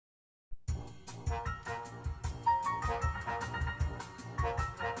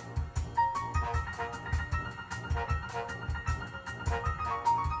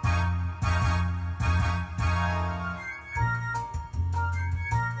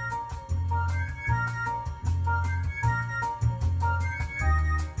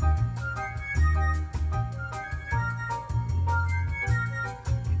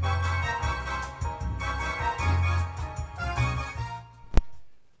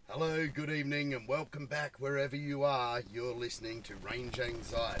Hello, good evening, and welcome back wherever you are. You're listening to Range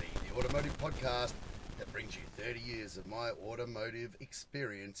Anxiety, the automotive podcast that brings you 30 years of my automotive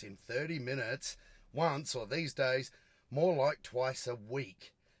experience in 30 minutes, once, or these days, more like twice a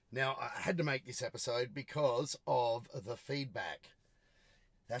week. Now, I had to make this episode because of the feedback.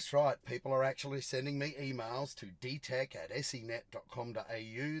 That's right, people are actually sending me emails to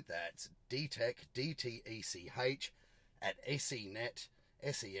dtech@senet.com.au. That's dtech, D-T-E-C-H, at senet,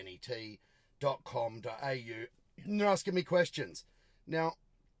 senet.com.au. And they're asking me questions. Now,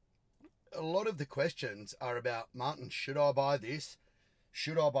 a lot of the questions are about, Martin, should I buy this?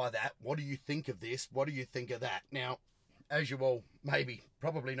 Should I buy that? What do you think of this? What do you think of that? Now, as you all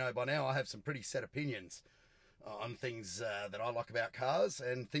probably know by now, I have some pretty set opinions on things that I like about cars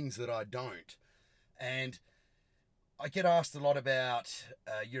and things that I don't. And I get asked a lot about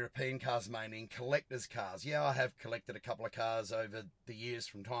European cars, mainly collectors' cars. Yeah, I have collected a couple of cars over the years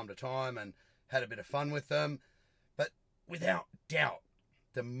from time to time and had a bit of fun with them. But without doubt,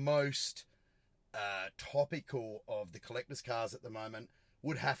 the most topical of the collectors' cars at the moment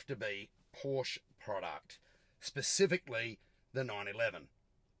would have to be Porsche product, specifically the 911.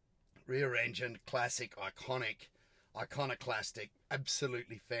 Rear-engined, classic, iconoclastic,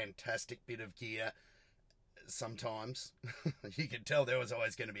 absolutely fantastic bit of gear. Sometimes you can tell there was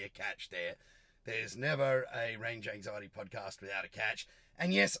always going to be a catch there. There's never a Range Anxiety podcast without a catch.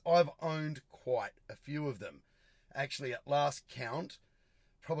 And yes, I've owned quite a few of them. Actually, at last count,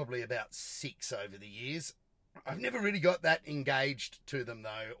 probably about 6 over the years. I've never really got that engaged to them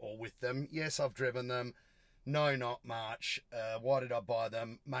though, or with them. Yes, I've driven them. No, not much. Why did I buy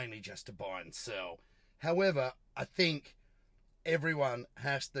them? Mainly just to buy and sell. However, I think everyone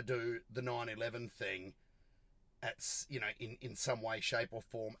has to do the 911 thing in some way, shape or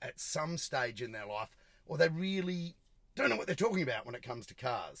form at some stage in their life, or they really don't know what they're talking about when it comes to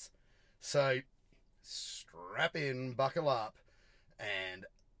cars. So strap in, buckle up, and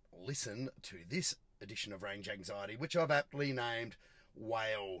listen to this edition of Range Anxiety, which I've aptly named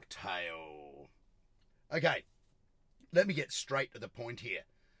Whale Tail. Okay, let me get straight to the point here.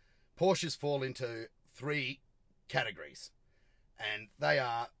 Porsches fall into 3 categories, and they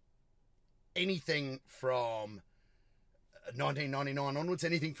are anything from 1999 onwards,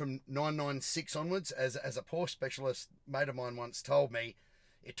 anything from 996 onwards. As a Porsche specialist mate of mine once told me,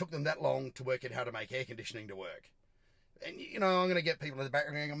 it took them that long to work out how to make air conditioning to work. And, I'm going to get people in the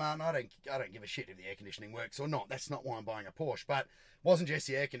background going, Martin, I don't give a shit if the air conditioning works or not. That's not why I'm buying a Porsche. But it wasn't just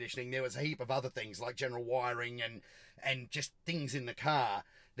the air conditioning. There was a heap of other things like general wiring and just things in the car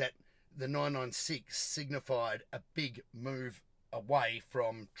that the 996 signified a big move away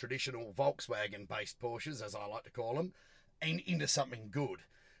from traditional Volkswagen-based Porsches, as I like to call them, and into something good.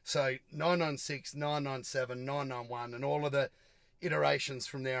 So 996, 997, 991, and all of the iterations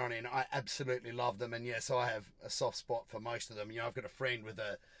from there on in, I absolutely love them. And yes, I have a soft spot for most of them. I've got a friend with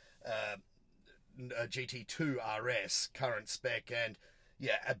a GT2 RS current spec, and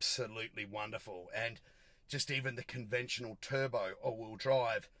yeah, absolutely wonderful. And just even the conventional turbo all-wheel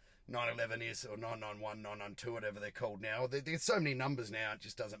drive 911 is, or 991, 992, whatever they're called now. There's so many numbers now, it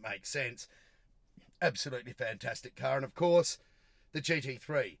just doesn't make sense. Absolutely fantastic car. And of course, the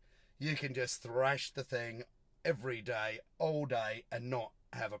GT3. You can just thrash the thing every day, all day, and not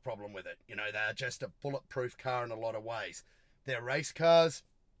have a problem with it. They're just a bulletproof car in a lot of ways. They're race cars,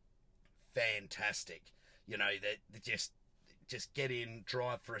 fantastic. They just get in,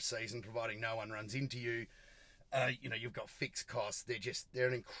 drive for a season, providing no one runs into you. You've got fixed costs. They're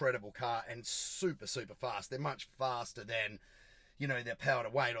an incredible car and super, super fast. They're much faster than, their power to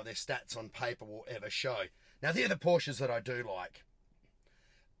weight or their stats on paper will ever show. Now, they're the Porsches that I do like.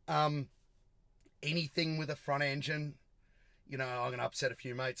 Anything with a front engine, I'm going to upset a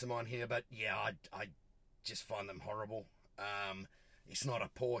few mates of mine here, but yeah, I just find them horrible. It's not a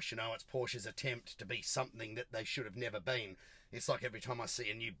Porsche, it's Porsche's attempt to be something that they should have never been. It's like every time I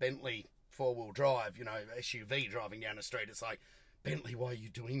see a new Bentley four-wheel drive, SUV driving down the street, it's like, Bentley, why are you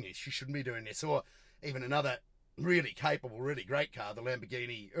doing this? You shouldn't be doing this. Or even another really capable, really great car, the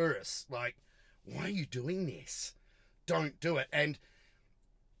Lamborghini Urus. Like, why are you doing this? Don't do it. And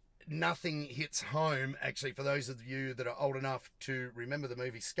nothing hits home, actually, for those of you that are old enough to remember the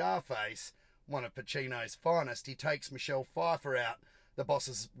movie Scarface, one of Pacino's finest. He takes Michelle Pfeiffer out, the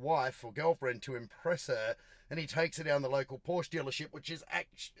boss's wife or girlfriend, to impress her, and he takes her down the local Porsche dealership, which is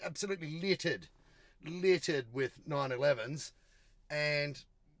absolutely littered with 911s, and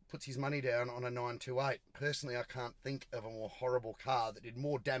puts his money down on a 928. Personally, I can't think of a more horrible car that did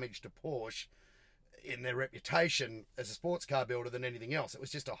more damage to Porsche in their reputation as a sports car builder than anything else. It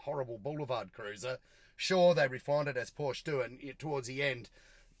was just a horrible boulevard cruiser. Sure, they refined it as Porsche do, and towards the end,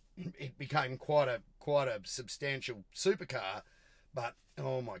 it became quite a substantial supercar. But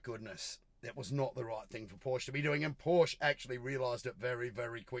oh my goodness, that was not the right thing for Porsche to be doing, and Porsche actually realised it very,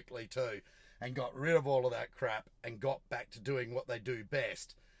 very quickly too, and got rid of all of that crap and got back to doing what they do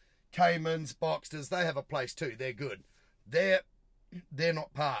best. Caymans, Boxsters, they have a place too. They're good. They're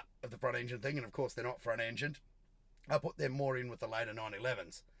not part of the front engine thing, and of course they're not front engined. I put them more in with the later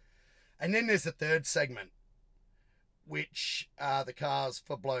 911s. And then there's the third segment, which are the cars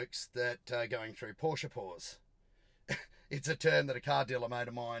for blokes that are going through Porsche pause. It's a term that a car dealer mate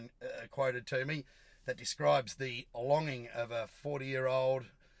of mine quoted to me that describes the longing of a 40-year-old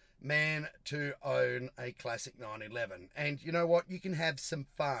man to own a classic 911. And you know what? You can have some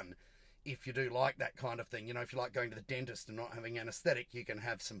fun if you do like that kind of thing. You know, if you like going to the dentist and not having anaesthetic, you can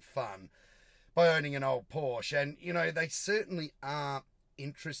have some fun by owning an old Porsche. And, you know, they certainly are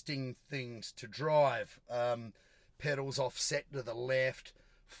interesting things to drive. Pedals offset to the left,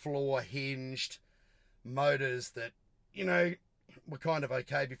 floor hinged, motors that, you know, were kind of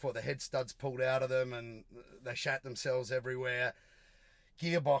okay before the head studs pulled out of them and they shat themselves everywhere.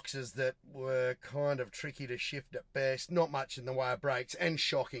 Gearboxes that were kind of tricky to shift at best, not much in the way of brakes, and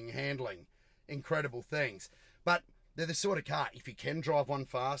shocking handling. Incredible things. But they're the sort of car, if you can drive one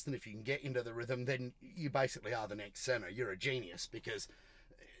fast and if you can get into the rhythm, then you basically are the next Senna. You're a genius, because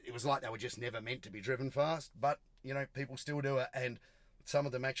it was like they were just never meant to be driven fast. But, you know, people still do it, and some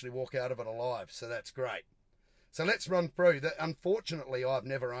of them actually walk out of it alive, so that's great. So let's run through that. Unfortunately, I've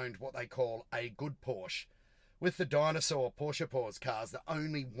never owned what they call a good Porsche. With the dinosaur Porsche Pause cars, the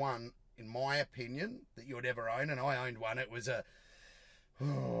only one, in my opinion, that you would ever own, and I owned one, it was a,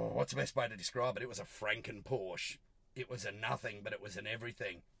 what's the best way to describe it? It was a Franken Porsche. It was a nothing, but it was an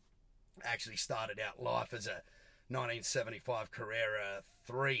everything. Actually started out life as a 1975 Carrera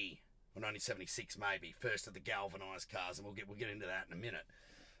 3, or 1976 maybe, first of the galvanised cars, and we'll get into that in a minute.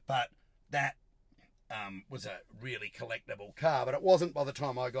 But that was a really collectible car, but it wasn't by the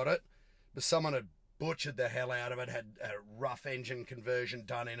time I got it. But someone had butchered the hell out of it, had a rough engine conversion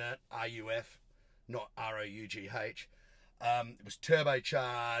done in it, RUF, not ROUGH. It was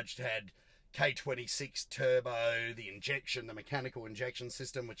turbocharged, had K26 turbo, the injection, the mechanical injection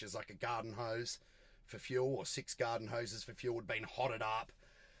system, which is like a garden hose for fuel, or 6 garden hoses for fuel, had been hotted up.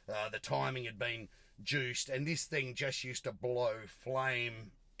 The timing had been juiced, and this thing just used to blow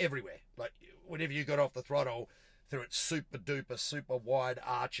flame everywhere. Like, whenever you got off the throttle, through its super duper, super wide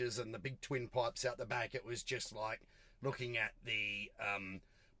arches and the big twin pipes out the back, it was just like looking at the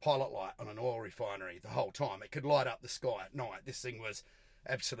pilot light on an oil refinery the whole time. It could light up the sky at night. This thing was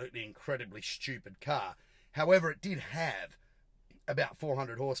absolutely incredibly stupid car. However, it did have about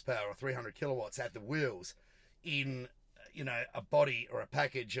 400 horsepower or 300 kilowatts at the wheels. In, you know, a body or a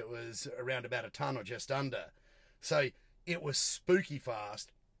package, it was around about a ton or just under. So it was spooky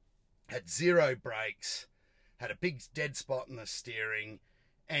fast, had 0 brakes, had a big dead spot in the steering,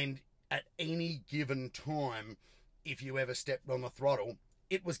 and at any given time, if you ever stepped on the throttle,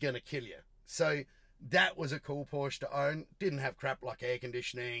 it was going to kill you. So that was a cool Porsche to own. Didn't have crap like air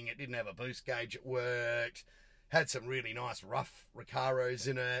conditioning. It didn't have a boost gauge. It worked. Had some really nice rough Recaros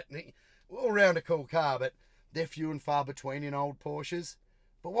in it. All round a cool car, but they're few and far between in old Porsches.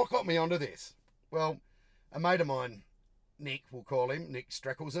 But what got me onto this? Well, a mate of mine, Nick, we'll call him, Nick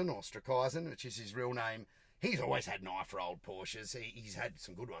Streckelsen, or Streckeisen, which is his real name. He's always had an eye for old Porsches. He's had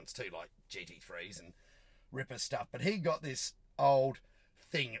some good ones too, like GT3s and Ripper stuff. But he got this old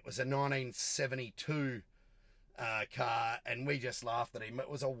thing. It was a 1972 car, and we just laughed at him. It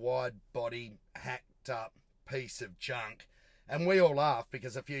was a wide body, hacked up piece of junk. And we all laughed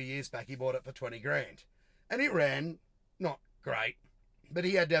because a few years back he bought it for 20 grand. And it ran, not great, but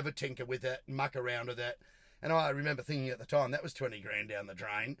he had to have a tinker with it, muck around with it. And I remember thinking at the time, that was 20 grand down the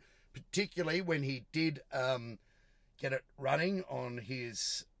drain. Particularly when he did get it running on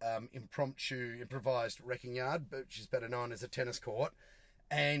his improvised wrecking yard, which is better known as a tennis court,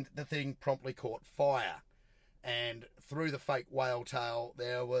 and the thing promptly caught fire. And through the fake whale tail,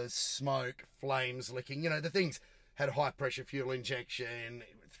 there was smoke, flames licking. You know, the things had high pressure fuel injection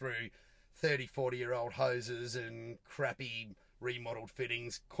through 30, 40-year-old hoses and crappy remodeled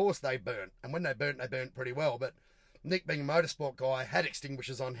fittings. Of course they burnt. And when they burnt pretty well, but Nick, being a motorsport guy, had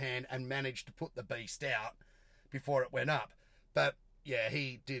extinguishers on hand and managed to put the beast out before it went up. But yeah,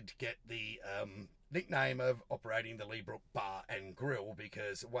 he did get the nickname of operating the Leabrook Bar and Grill,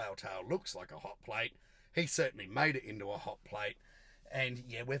 because Whale Tail looks like a hot plate. He certainly made it into a hot plate, and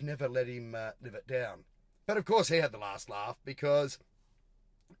yeah, we've never let him live it down. But of course he had the last laugh, because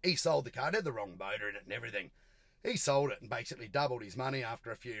he sold the car. It had the wrong motor in it and everything. He sold it and basically doubled his money after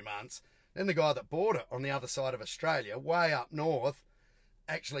a few months. Then the guy that bought it on the other side of Australia, way up north,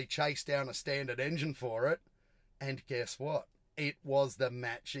 actually chased down a standard engine for it, and guess what? It was the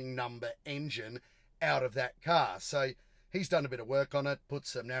matching number engine out of that car. So he's done a bit of work on it, put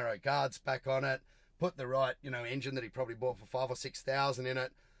some narrow guards back on it, put the right, engine that he probably bought for 5,000 or 6,000 in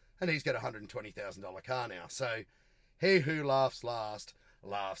it, and he's got a $120,000 car now. So he who laughs last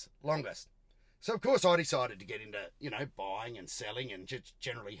laughs longest. So of course I decided to get into, buying and selling and just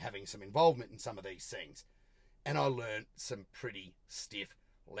generally having some involvement in some of these things. And I learned some pretty stiff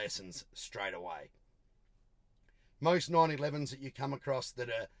lessons straight away. Most 911s that you come across that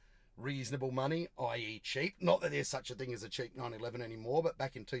are reasonable money, i.e. cheap, not that there's such a thing as a cheap 911 anymore, but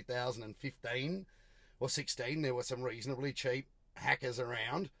back in 2015 or 16 there were some reasonably cheap hackers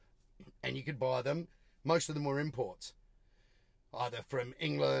around and you could buy them. Most of them were imports, either from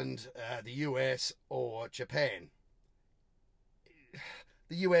England, the US or Japan.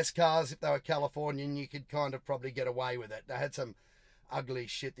 The US cars, if they were Californian, you could kind of probably get away with it. They had some ugly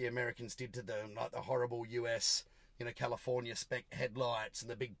shit the Americans did to them, like the horrible US, California spec headlights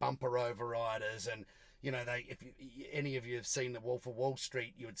and the big bumper overriders. And, if any of you have seen The Wolf of Wall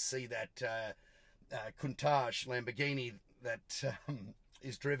Street, you would see that Countach Lamborghini that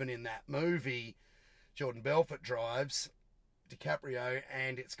is driven in that movie. Jordan Belfort drives, DiCaprio,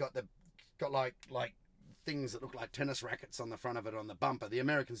 and it's got like things that look like tennis rackets on the front of it on the bumper. The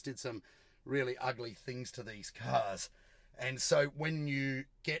Americans did some really ugly things to these cars. And so when you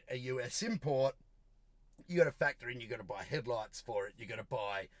get a US import, you got to factor in, you got to buy headlights for it, you got to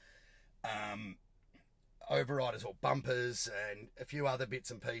buy overriders or bumpers and a few other bits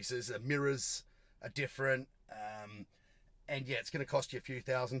and pieces. The mirrors are different, and yeah, it's going to cost you a few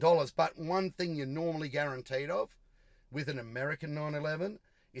 $1,000s. But one thing you're normally guaranteed of with an American 911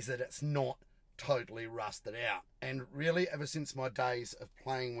 is that it's not totally rusted out. And really, ever since my days of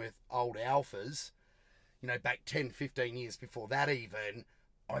playing with old Alphas, back 10, 15 years before that even,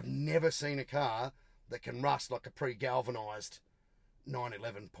 I've never seen a car that can rust like a pre-galvanised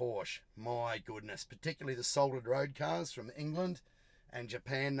 911 Porsche. My goodness, particularly the soldered road cars from England and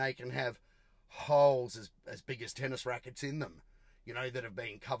Japan, they can have holes as big as tennis rackets in them, that have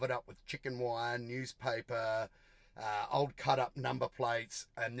been covered up with chicken wire, newspaper, old cut-up number plates,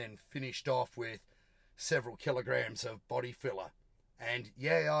 and then finished off with several kilograms of body filler. And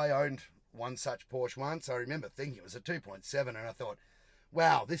yeah, I owned one such Porsche once. I remember thinking it was a 2.7, and I thought,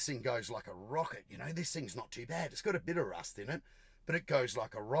 wow, this thing goes like a rocket. This thing's not too bad. It's got a bit of rust in it, but it goes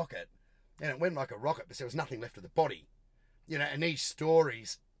like a rocket. And it went like a rocket, but there was nothing left of the body. And these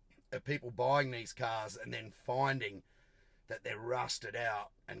stories of people buying these cars and then finding that they're rusted out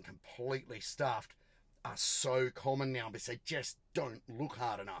and completely stuffed are so common now, because they just don't look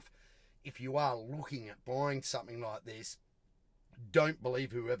hard enough. If you are looking at buying something like this, don't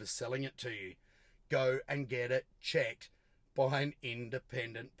believe whoever's selling it to you. Go and get it checked by an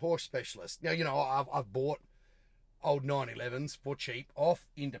independent Porsche specialist. Now, I've bought old 911s for cheap off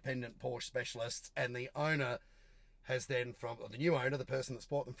independent Porsche specialists, and the owner has then, the new owner, the person that's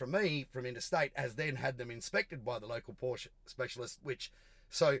bought them from me from interstate, has then had them inspected by the local Porsche specialist, which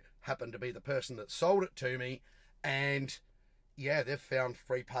so happened to be the person that sold it to me. And yeah, they've found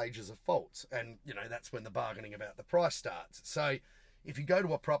 3 pages of faults, and that's when the bargaining about the price starts. So if you go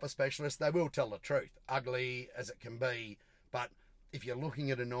to a proper specialist, they will tell the truth, ugly as it can be. But if you're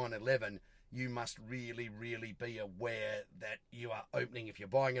looking at a 911, you must really, really be aware that you are opening, if you're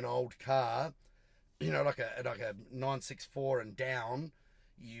buying an old car, like a 964 and down,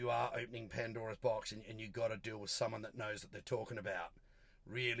 you are opening Pandora's box, and you got to deal with someone that knows what they're talking about.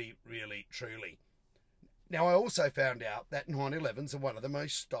 Really, really, truly. Now, I also found out that 911s are one of the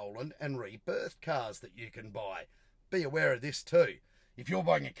most stolen and rebirthed cars that you can buy. Be aware of this too. If you're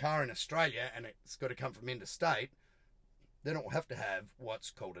buying a car in Australia and it's got to come from interstate, then it will have to have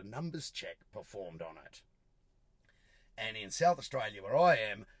what's called a numbers check performed on it. And in South Australia, where I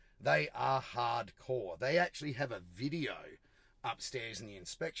am, they are hardcore. They actually have a video upstairs in the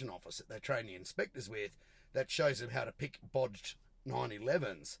inspection office that they train the inspectors with that shows them how to pick bodged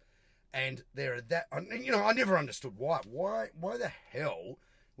 911s. And there are that, I never understood why. Why the hell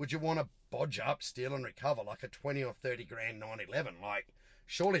would you want to bodge up, steal and recover like a 20 or 30 grand 911? Like,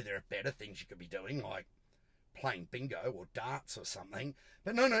 surely there are better things you could be doing, like playing bingo or darts or something.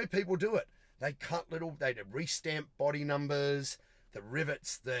 But no, people do it. They restamp body numbers, the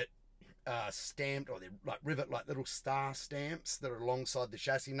rivets that are stamped, or they rivet like little star stamps that are alongside the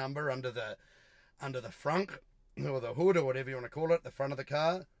chassis number under the front or the hood or whatever you want to call it, the front of the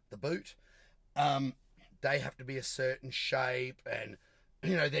car, the boot. They have to be a certain shape, and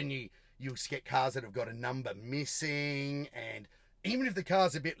then you'll get cars that have got a number missing, and even if the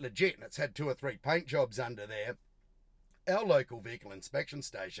car's a bit legit and it's had 2 or 3 paint jobs under there, our local vehicle inspection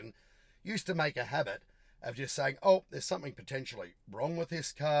station used to make a habit of just saying, oh, there's something potentially wrong with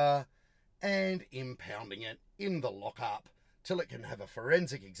this car, and impounding it in the lockup till it can have a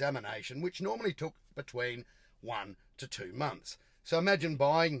forensic examination, which normally took between 1 to 2 months. So imagine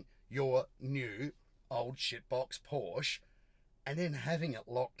buying your new old shitbox Porsche and then having it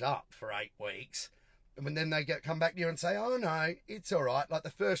locked up for 8 weeks. And then they come back to you and say, oh no, it's all right. Like the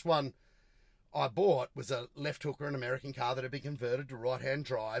first one I bought was a left hooker, an American car that had been converted to right-hand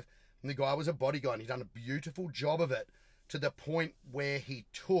drive. And the guy was a body guy and he'd done a beautiful job of it to the point where he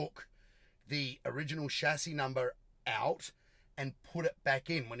took the original chassis number out and put it back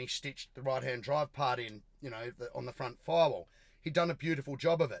in when he stitched the right-hand drive part in, on the front firewall. He'd done a beautiful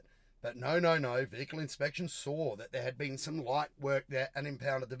job of it. But no, vehicle inspection saw that there had been some light work there and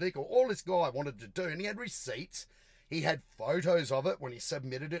impounded the vehicle. All this guy wanted to do, and he had receipts, he had photos of it when he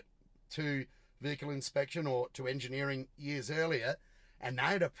submitted it to vehicle inspection or to engineering years earlier, and they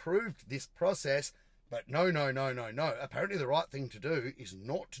had approved this process. But no. Apparently the right thing to do is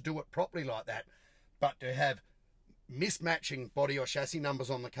not to do it properly like that, but to have mismatching body or chassis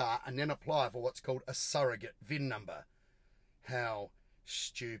numbers on the car and then apply for what's called a surrogate VIN number. How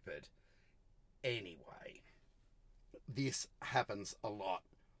stupid. Anyway, this happens a lot.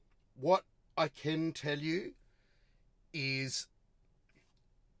 What I can tell you is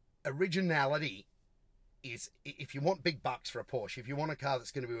originality is, if you want big bucks for a Porsche, if you want a car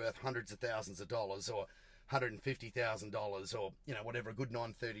that's going to be worth hundreds of thousands of dollars or $150,000 or, whatever a good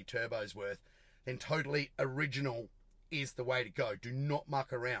 930 turbo's worth, then totally original is the way to go. Do not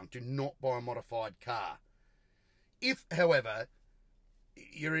muck around. Do not buy a modified car. If, however,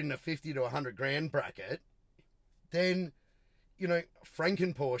 you're in the 50 to 100 grand bracket, then,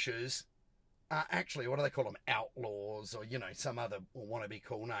 Franken Porsches are actually, what do they call them, outlaws, or, some other wannabe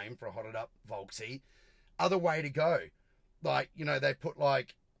cool name for a hotted up Volksy, other way to go. Like, they put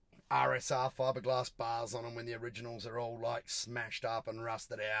like RSR fiberglass bars on them when the originals are all like smashed up and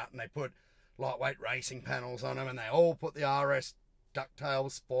rusted out, and they put lightweight racing panels on them, and they all put the RS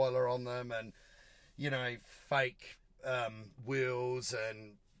ducktail spoiler on them, and, fake wheels,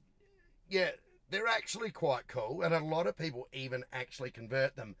 and yeah, they're actually quite cool, and a lot of people even actually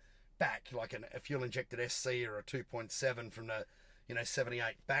convert them back, like a fuel injected SC or a 2.7 from the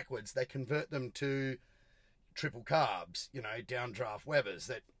 78 backwards. They convert them to triple carbs, downdraft Webers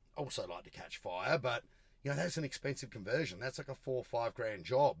that also like to catch fire, but that's an expensive conversion. That's like a 4 or 5 grand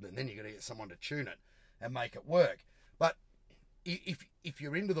job, and then you're going to get someone to tune it and make it work. But if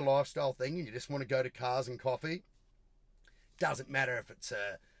you're into the lifestyle thing and you just want to go to cars and coffee, doesn't matter if it's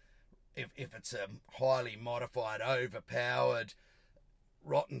a highly modified, overpowered,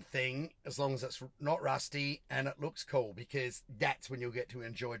 rotten thing, as long as it's not rusty and it looks cool, because that's when you'll get to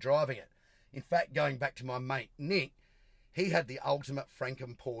enjoy driving it. In fact, going back to my mate Nick, he had the ultimate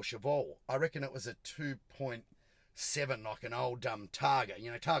Franken Porsche of all. I reckon it was a 2.7, like an old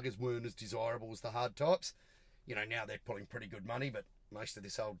Targa. Targas weren't as desirable as the hardtops. Now they're pulling pretty good money, but most of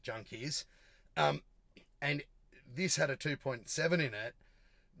this old junk is. And this had a 2.7 in it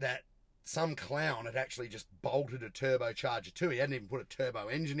that some clown had actually just bolted a turbocharger to. He hadn't even put a turbo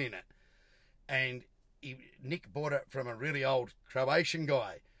engine in it. And Nick bought it from a really old Croatian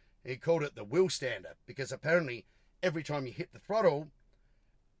guy. He called it the wheel stander, because apparently every time you hit the throttle,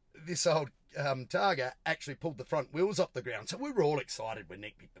 this old Targa actually pulled the front wheels off the ground. So we were all excited when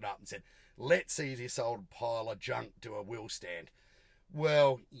Nick picked it up and said, let's see this old pile of junk do a wheel stand.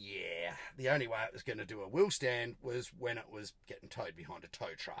 Well, yeah, the only way it was going to do a wheel stand was when it was getting towed behind a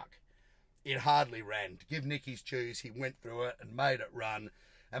tow truck. It hardly ran. To give Nick his dues, he went through it and made it run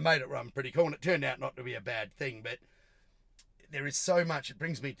pretty cool. And it turned out not to be a bad thing, but there is so much, it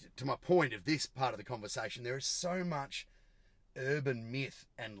brings me to my point of this part of the conversation, there is so much urban myth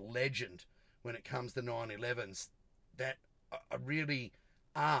and legend when it comes to 911s that I really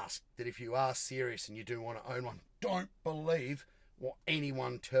ask that if you are serious and you do want to own one, don't believe what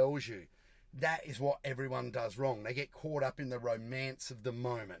anyone tells you. That is what everyone does wrong. They get caught up in the romance of the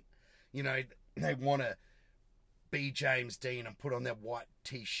moment. They want to be James Dean and put on their white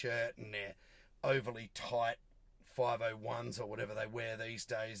t-shirt and their overly tight 501s or whatever they wear these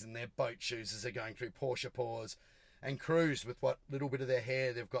days, and their boat shoes as they're going through Porsche Pours, and cruise with what little bit of their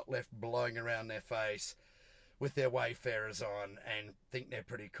hair they've got left blowing around their face with their Wayfarers on, and think they're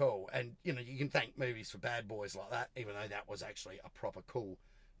pretty cool. And, you can thank movies for bad boys like that, even though that was actually a proper cool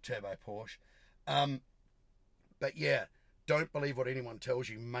turbo Porsche. But yeah, don't believe what anyone tells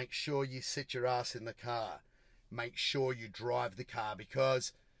you. Make sure you sit your ass in the car. Make sure you drive the car,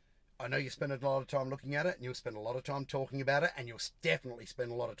 because I know you spend a lot of time looking at it, and you'll spend a lot of time talking about it, and you'll definitely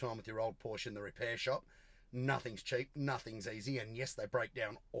spend a lot of time with your old Porsche in the repair shop. Nothing's cheap, nothing's easy, and yes, they break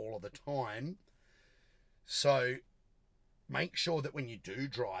down all of the time. So make sure that when you do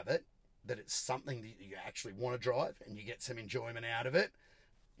drive it, that it's something that you actually want to drive and you get some enjoyment out of it.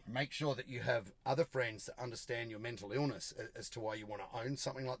 Make sure that you have other friends that understand your mental illness as to why you want to own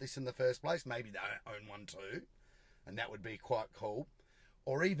something like this in the first place. Maybe they own one too, and that would be quite cool.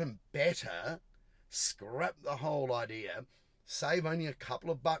 Or even better, scrap the whole idea, save only a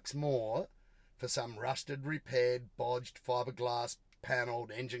couple of bucks more for some rusted, repaired, bodged, fiberglass,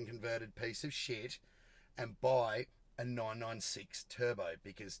 panelled, engine converted piece of shit, and buy a 996 turbo,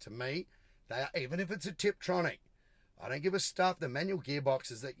 because to me, they are, even if it's a Tiptronic, I don't give a stuff. The manual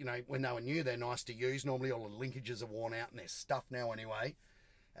gearboxes that, when they were new, they're nice to use. Normally all the linkages are worn out and they're stuffed now anyway.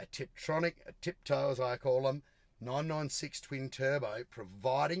 A Tiptronic, a Tiptoe as I call them, 996 twin turbo,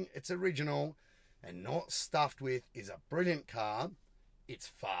 providing it's original and not stuffed with, is a brilliant car. It's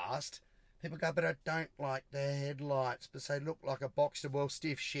fast. People go, but I don't like the headlights, because they look like a box of well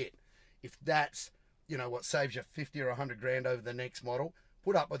stiff shit. If that's, what saves you 50 or 100 grand over the next model,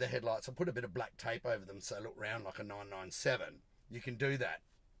 put up with the headlights and put a bit of black tape over them so they look round like a 997. You can do that.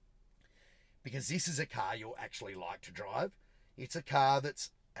 Because this is a car you'll actually like to drive. It's a car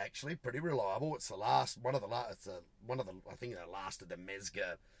that's actually pretty reliable. It's I think the last of the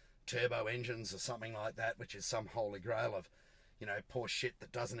Mezger turbo engines or something like that, which is some holy grail of, poor shit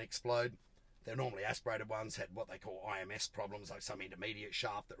that doesn't explode. They're normally aspirated ones, had what they call IMS problems, like some intermediate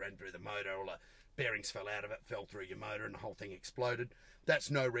shaft that ran through the motor, or the bearings fell out of it, fell through your motor, and the whole thing exploded.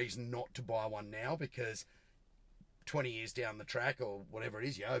 That's no reason not to buy one now, because 20 years down the track, or whatever it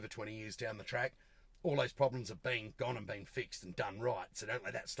is, you're over 20 years down the track, all those problems have been gone and been fixed and done right. So don't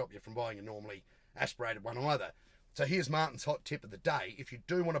let that stop you from buying a normally aspirated one either. So here's Martin's hot tip of the day. If you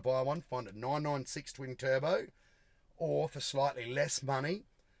do want to buy one, find a 996 twin turbo, or for slightly less money,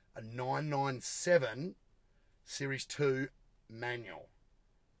 a 997 Series 2 manual.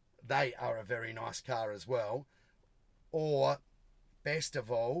 They are a very nice car as well. Or, best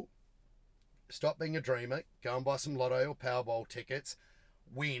of all, stop being a dreamer, go and buy some Lotto or Powerball tickets,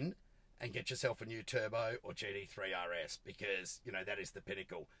 win, and get yourself a new turbo or GT3 RS, because, that is the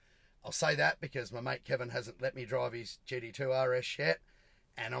pinnacle. I'll say that because my mate Kevin hasn't let me drive his GT2 RS yet,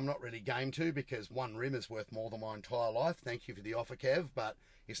 and I'm not really game to, because one rim is worth more than my entire life. Thank you for the offer, Kev, but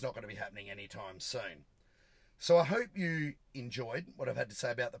it's not going to be happening anytime soon. So I hope you enjoyed what I've had to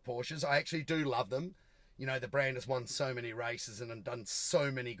say about the Porsches. I actually do love them. The brand has won so many races and done so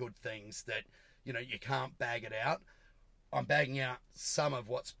many good things that, you can't bag it out. I'm bagging out some of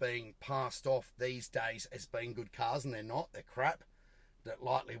what's being passed off these days as being good cars, and they're not. They're crap. They're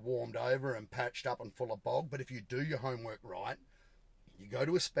lightly warmed over and patched up and full of bog. But if you do your homework right, you go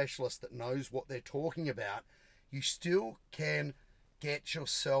to a specialist that knows what they're talking about, you still can get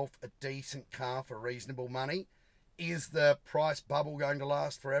yourself a decent car for reasonable money. Is the price bubble going to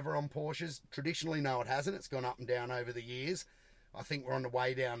last forever on Porsches? Traditionally, no, it hasn't. It's gone up and down over the years. I think we're on the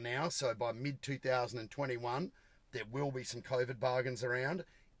way down now. So by mid-2021, there will be some COVID bargains around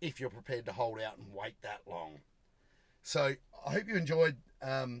if you're prepared to hold out and wait that long. So I hope you enjoyed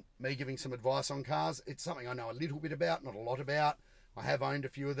me giving some advice on cars. It's something I know a little bit about, not a lot about. I have owned a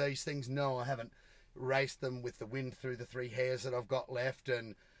few of these things. No, I haven't raced them with the wind through the 3 hairs that I've got left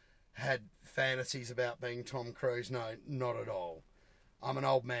and had fantasies about being Tom Cruise. No, not at all. I'm an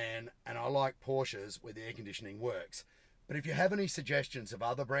old man and I like Porsches where the air conditioning works. But if you have any suggestions of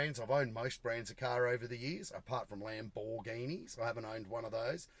other brands, I've owned most brands of car over the years, apart from Lamborghinis. I haven't owned one of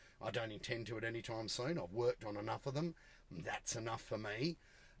those. I don't intend to at any time soon. I've worked on enough of them. That's enough for me,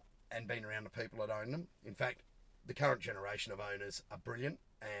 and been around the people that own them. In fact, the current generation of owners are brilliant,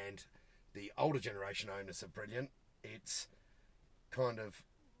 and the older generation owners are brilliant. It's kind of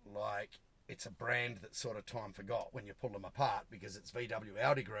like it's a brand that sort of time forgot when you pull them apart, because it's VW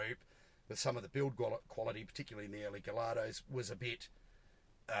Audi Group, but some of the build quality, particularly in the early Gelatos, was a bit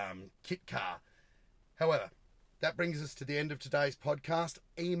kit car. However, that brings us to the end of today's podcast.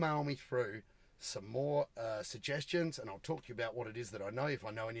 Email me through some more suggestions, and I'll talk to you about what it is that I know, if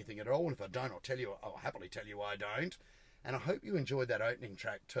I know anything at all. And if I don't, I'll happily tell you why I don't. And I hope you enjoyed that opening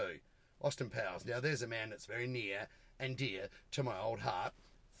track too. Austin Powers. Now, there's a man that's very near and dear to my old heart.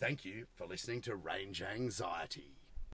 Thank you for listening to Range Anxiety.